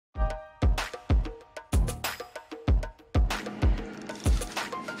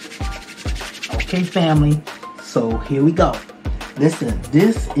Okay, family, so here we go. Listen,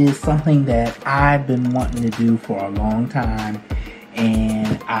 this is something that I've been wanting to do for a long time,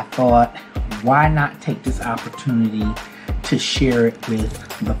 and I thought, why not take this opportunity to share it with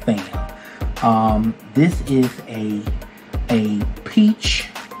the fam. This is a peach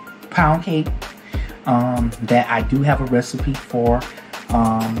pound cake that I do have a recipe for,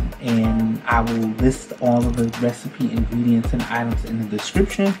 and I will list all of the recipe ingredients and items in the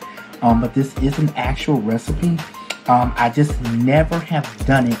description. But this is an actual recipe. I just never have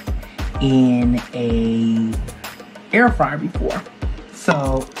done it in a air fryer before.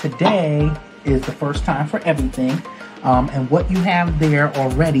 So today is the first time for everything. And what you have there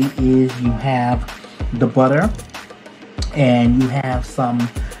already is you have the butter and you have some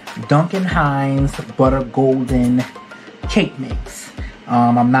Duncan Hines Butter Golden cake mix.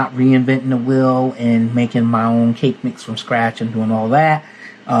 I'm not reinventing the wheel and making my own cake mix from scratch and doing all that.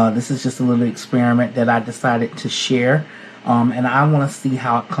 This is just a little experiment that I decided to share, and I want to see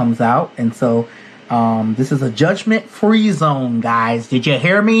how it comes out. And so this is a judgment-free zone, guys. Did you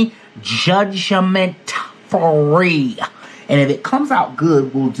hear me? Judgment-free. And if it comes out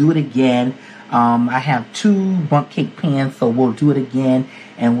good, we'll do it again. I have 2 bundt cake pans, so we'll do it again,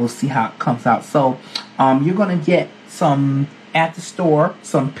 and we'll see how it comes out. So you're going to get some, at the store,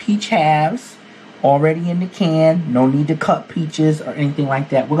 some peach halves already in the can. No need to cut peaches or anything like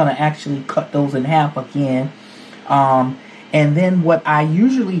that. We're going to actually cut those in half again. And then what I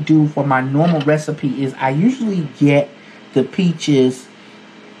usually do for my normal recipe is I usually get the peaches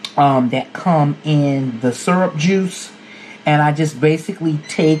that come in the syrup juice, and I just basically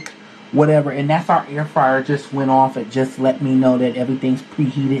take whatever, and that's our air fryer just went off. It just let me know that everything's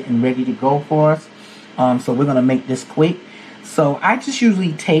preheated and ready to go for us. So we're going to make this quick. So I just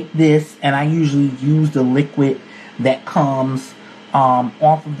usually take this, and I usually use the liquid that comes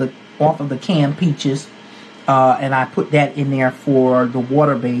off of the canned peaches, and I put that in there for the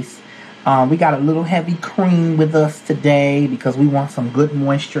water base. We got a little heavy cream with us today because we want some good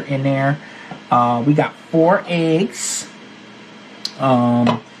moisture in there. We got 4 eggs.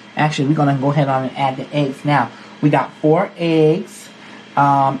 Actually, we're gonna go ahead on and add the eggs now. We got 4 eggs,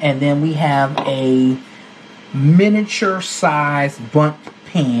 and then we have a miniature size bundt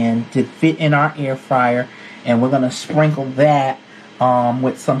pan to fit in our air fryer, and we're going to sprinkle that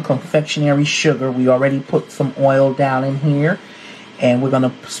with some confectionery sugar. We already put some oil down in here, and we're going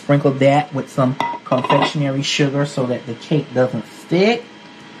to sprinkle that with some confectionery sugar so that the cake doesn't stick.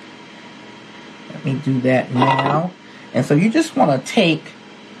 Let me do that now. And so you just want to take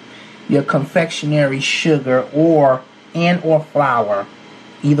your confectionery sugar or flour,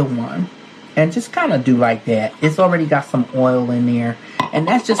 either one, and just kind of do like that. It's already got some oil in there, and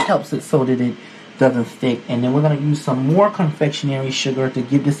that just helps it so that it doesn't stick. And then we're going to use some more confectionery sugar to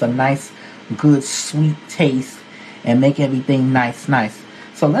give this a nice, good, sweet taste and make everything nice.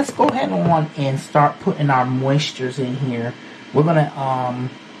 So let's go ahead on and start putting our moistures in here. We're going to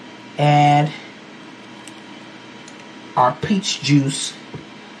add our peach juice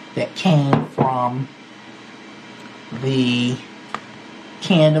that came from the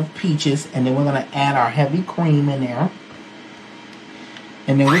can of peaches, and then we're going to add our heavy cream in there,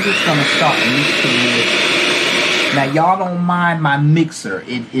 and then we're just going to start mixing it. Now y'all don't mind my mixer,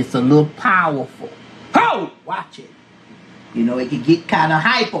 it's a little powerful. Oh, watch it. You know, it can get kind of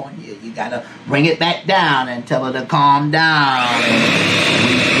hype on you. You got to bring it back down and tell her to calm down,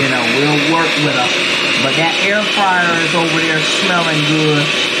 and we'll work with her. But that air fryer is over there smelling good.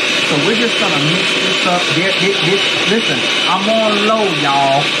 So we're just going to mix this up. Listen, I'm on low,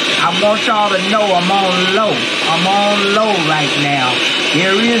 y'all. I want y'all to know I'm on low. I'm on low right now.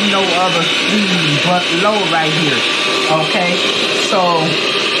 There is no other speed but low right here. Okay? So,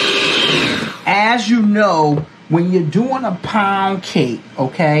 as you know, when you're doing a pound cake,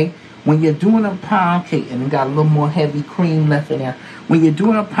 okay? When you're doing a pound cake, and we got a little more heavy cream left in there. When you're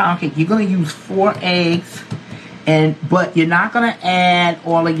doing a pound cake, you're going to use 4 eggs. But you're not going to add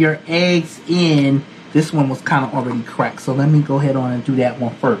all of your eggs in. This one was kind of already cracked, so let me go ahead on and do that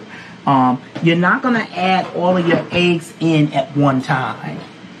one first. You're not going to add all of your eggs in at one time.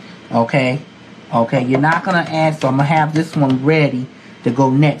 Okay? Okay, you're not going to add, so I'm going to have this one ready to go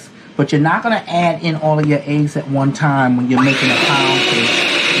next. But you're not going to add in all of your eggs at one time when you're making a pound cake.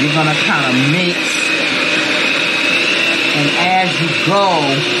 You're going to kind of mix. And as you go,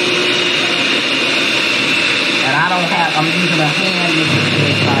 and I'm using a hand mixer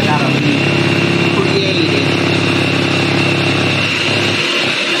today, so I gotta be creative.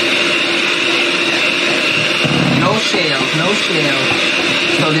 No shells.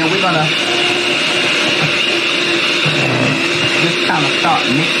 So then we're gonna just kind of start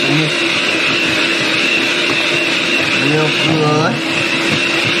mixing this real good.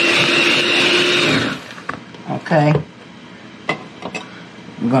 Okay.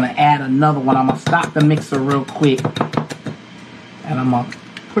 I'm going to add another one. I'm going to stop the mixer real quick. And I'm going to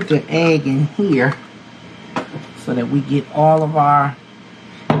put the egg in here so that we get all of our...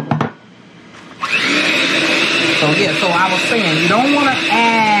 So yeah, so I was saying, you don't want to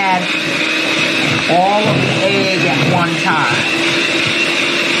add all of the egg at one time.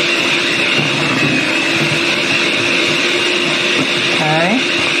 Okay?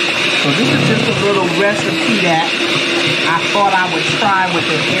 So this is just a little recipe that I thought I would try with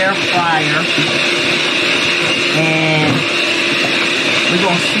the air fryer. And we're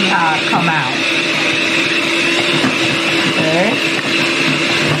going to see how it come out. Okay?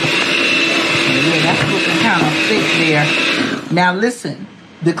 Yeah, that's looking kind of thick there. Now listen,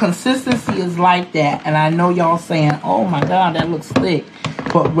 the consistency is like that. And I know y'all saying, oh my God, that looks thick.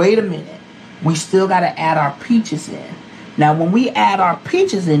 But wait a minute. We still got to add our peaches in. Now, when we add our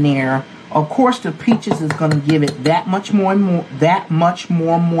peaches in there, of course, the peaches is going to give it that much more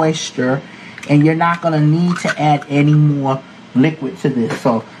moisture, and you're not going to need to add any more liquid to this.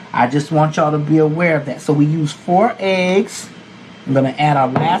 So, I just want y'all to be aware of that. So, we use 4 eggs. I'm going to add our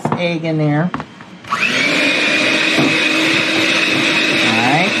last egg in there. Alright.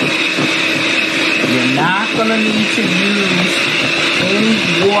 You're not going to need to use any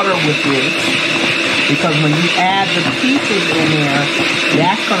water with this. Because when you add the peaches in there,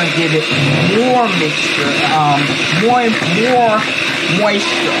 that's going to give it more mixture, more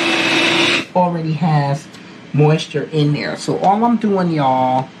moisture. Already has moisture in there. So all I'm doing,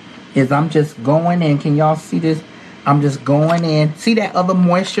 y'all, is I'm just going in. Can y'all see this? I'm just going in. See that other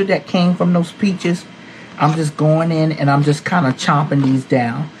moisture that came from those peaches? I'm just going in and I'm just kind of chomping these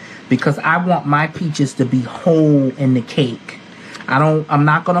down. Because I want my peaches to be whole in the cake. I'm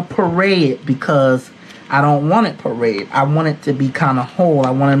not going to puree it because I don't want it pureed. I want it to be kind of whole. I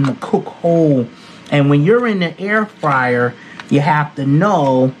want them to cook whole. And when you're in the air fryer, you have to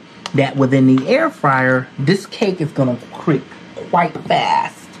know that within the air fryer, this cake is going to cook quite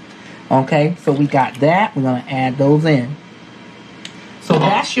fast. Okay, so we got that. We're going to add those in. So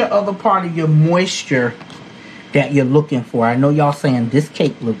that's your other part of your moisture that you're looking for. I know y'all saying this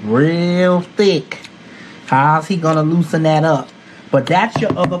cake look real thick. How's he going to loosen that up? But that's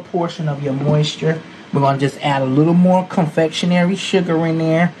your other portion of your moisture. We're going to just add a little more confectionery sugar in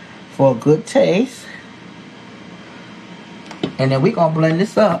there for a good taste. And then we're going to blend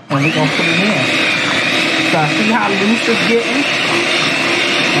this up and we're going to put it in. So see how loose it's getting?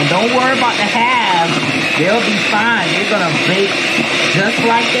 And don't worry about the halves. They'll be fine. They're going to bake just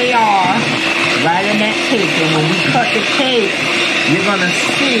like they are right in that cake. And when we cut the cake, you're going to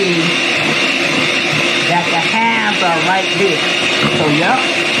see that the halves are right there. So, yep.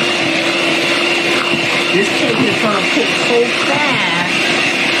 This cake is going to cook so fast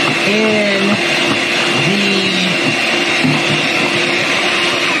in the...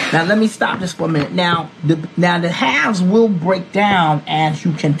 Now, let me stop this for a minute. Now, the halves will break down as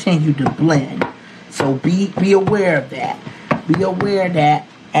you continue to blend. So, be aware of that. Be aware that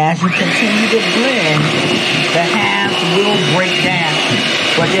as you continue to blend, the halves will break down.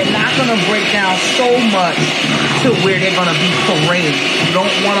 But they're not going to break down so much to where they're going to be pureed. You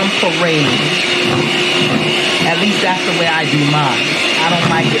don't want them pureed. At least that's the way I do mine. I don't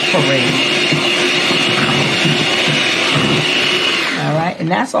like it pureed. Alright, and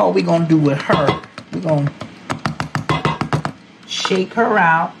that's all we're going to do with her. We're going to shake her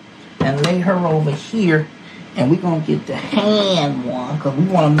out and lay her over here. And we're going to get the hand one because we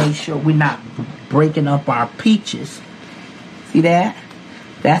want to make sure we're not breaking up our peaches. See that?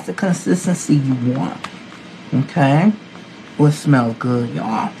 That's the consistency you want. Okay? Well, it smells good,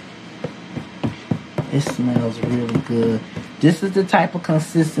 y'all. It smells really good. This is the type of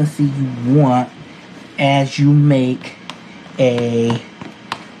consistency you want as you make a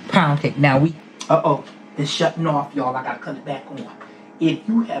pound cake. Now, it's shutting off, y'all. I got to cut it back on. If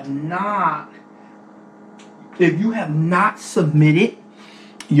you have not submitted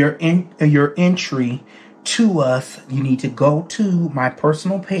your entry to us, you need to go to my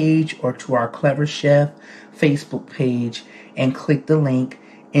personal page or to our Clever Chef Facebook page and click the link.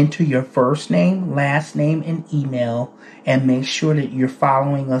 Enter your first name, last name, and email, and make sure that you're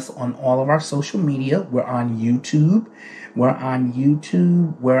following us on all of our social media. We're on YouTube. We're on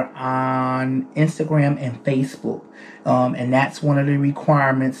Instagram and Facebook. And that's one of the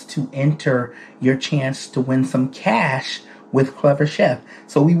requirements to enter your chance to win some cash with Clever Chef.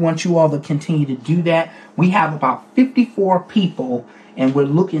 So we want you all to continue to do that. We have about 54 people, and we're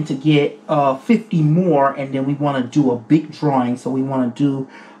looking to get 50 more, and then we want to do a big drawing. So we want to do,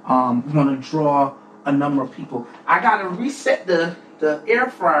 we want to draw a number of people. I gotta reset the air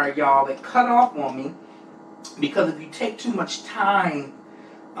fryer, y'all. It cut off on me because if you take too much time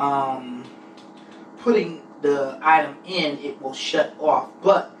putting the item in, it will shut off.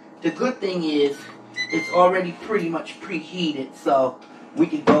 But the good thing is it's already pretty much preheated, so we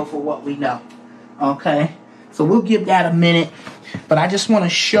can go for what we know. Okay, so we'll give that a minute, but I just want to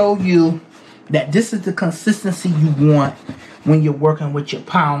show you that this is the consistency you want when you're working with your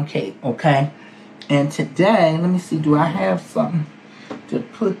pound cake. Okay, and today, let me see, do I have something to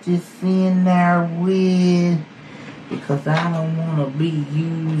put this in there with? Because I don't want to be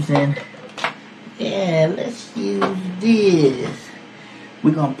using, yeah, let's use this.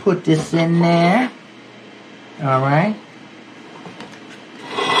 We're going to put this in there. All right.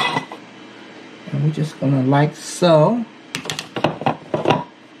 And we're just going to, like so,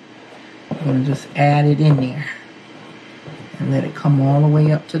 we're going to just add it in there and let it come all the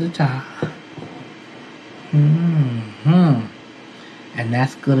way up to the top. And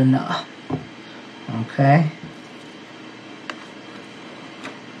that's good enough. Okay.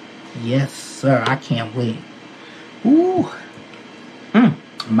 Yes, sir. I can't wait. Ooh.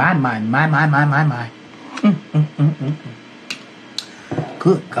 My.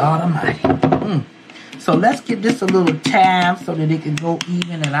 Good God Almighty. So let's give this a little tab so that it can go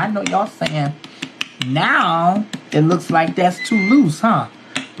even. And I know y'all saying, now it looks like that's too loose, huh?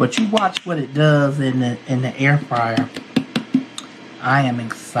 But you watch what it does in the air fryer. I am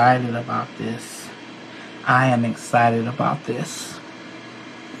excited about this. I am excited about this.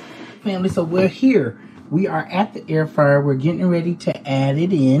 Family, so we're here. We are at the air fryer. We're getting ready to add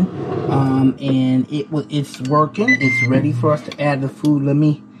it in. And it's working. It's ready for us to add the food. Let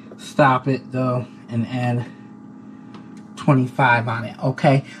me stop it though and add 25 on it.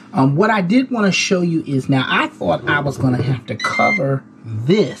 Okay. What I did want to show you is, now I thought I was going to have to cover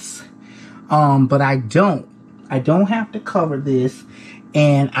this. But I don't. I don't have to cover this,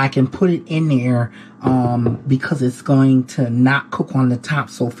 and I can put it in there because it's going to not cook on the top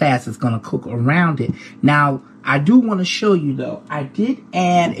so fast. It's going to cook around it. Now, I do want to show you though, I did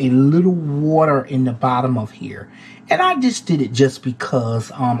add a little water in the bottom of here. And I just did it just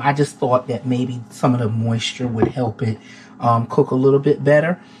because I just thought that maybe some of the moisture would help it cook a little bit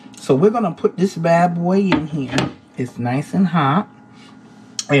better. So we're going to put this bad boy in here. It's nice and hot.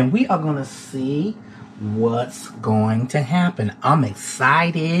 And we are going to see what's going to happen. I'm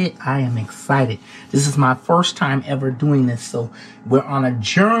excited. I am excited. This is my first time ever doing this, so we're on a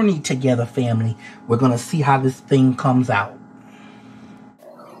journey together, family. We're going to see how this thing comes out.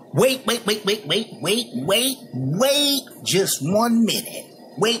 Wait just 1 minute.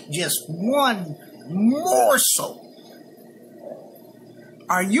 Wait just one morsel.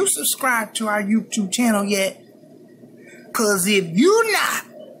 Are you subscribed to our YouTube channel yet? Cause if you're not,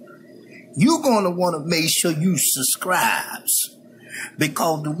 you're going to want to make sure you subscribes.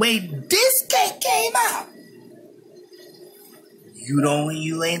 Because the way this cake came out,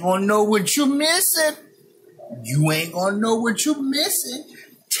 you ain't going to know what you're missing. You ain't going to know what you're missing.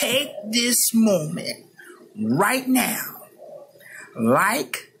 Take this moment right now.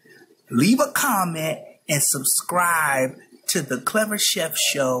 Like, leave a comment, and subscribe to the Clever Chef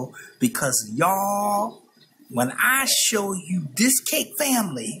Show. Because y'all, when I show you this cake,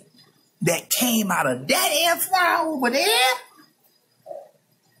 family, that came out of that air fryer over there,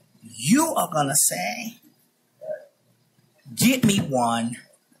 you are going to say, get me one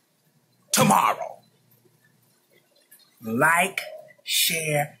tomorrow. Like,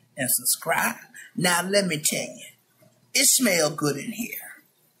 share, and subscribe. Now, let me tell you, it smells good in here.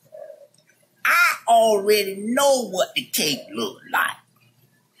 I already know what the cake look like.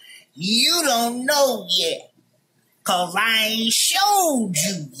 You don't know yet, because I ain't showed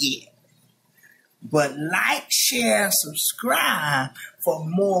you yet. But like, share, and subscribe for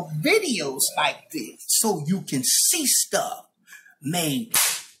more videos like this, so you can see stuff made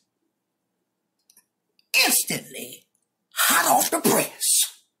instantly, hot off the press.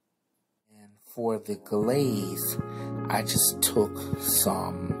 And for the glaze, I just took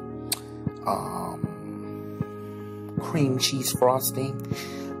some cream cheese frosting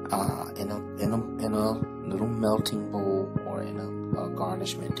in a little melting bowl or in a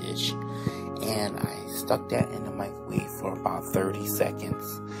garnishment dish. And I stuck that in the microwave for about 30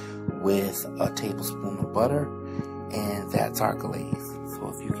 seconds with a tablespoon of butter, and that's our glaze. So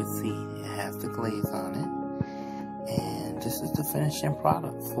if you can see, it has the glaze on it. And this is the finishing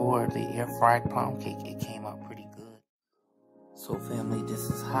product for the air fried pound cake. It came out pretty good. So family,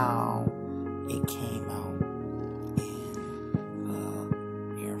 this is how it came out in the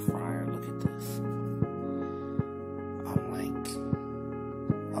air fryer. Look at this. I'm like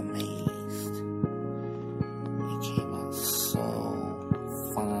amazed.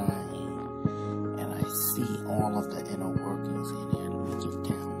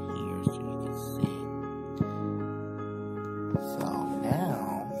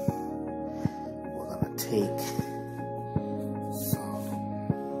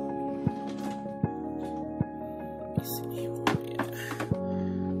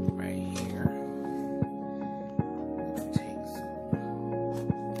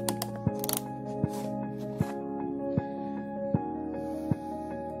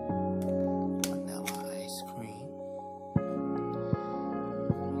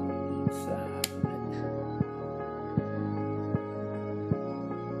 side of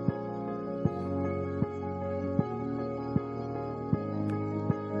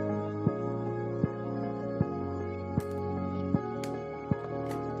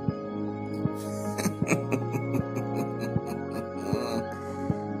it.